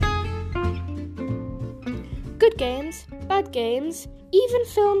good games, bad games, even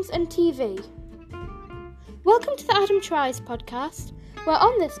films and TV. Welcome to the Adam Tries podcast, where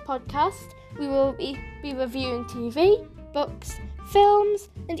on this podcast we will be reviewing TV, books, films,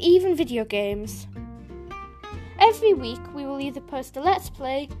 and even video games. Every week we will either post a Let's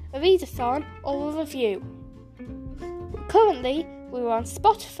Play, a readathon, or a review. Currently, we're on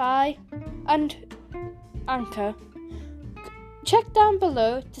Spotify and Anchor. Check down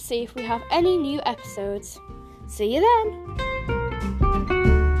below to see if we have any new episodes. See you then!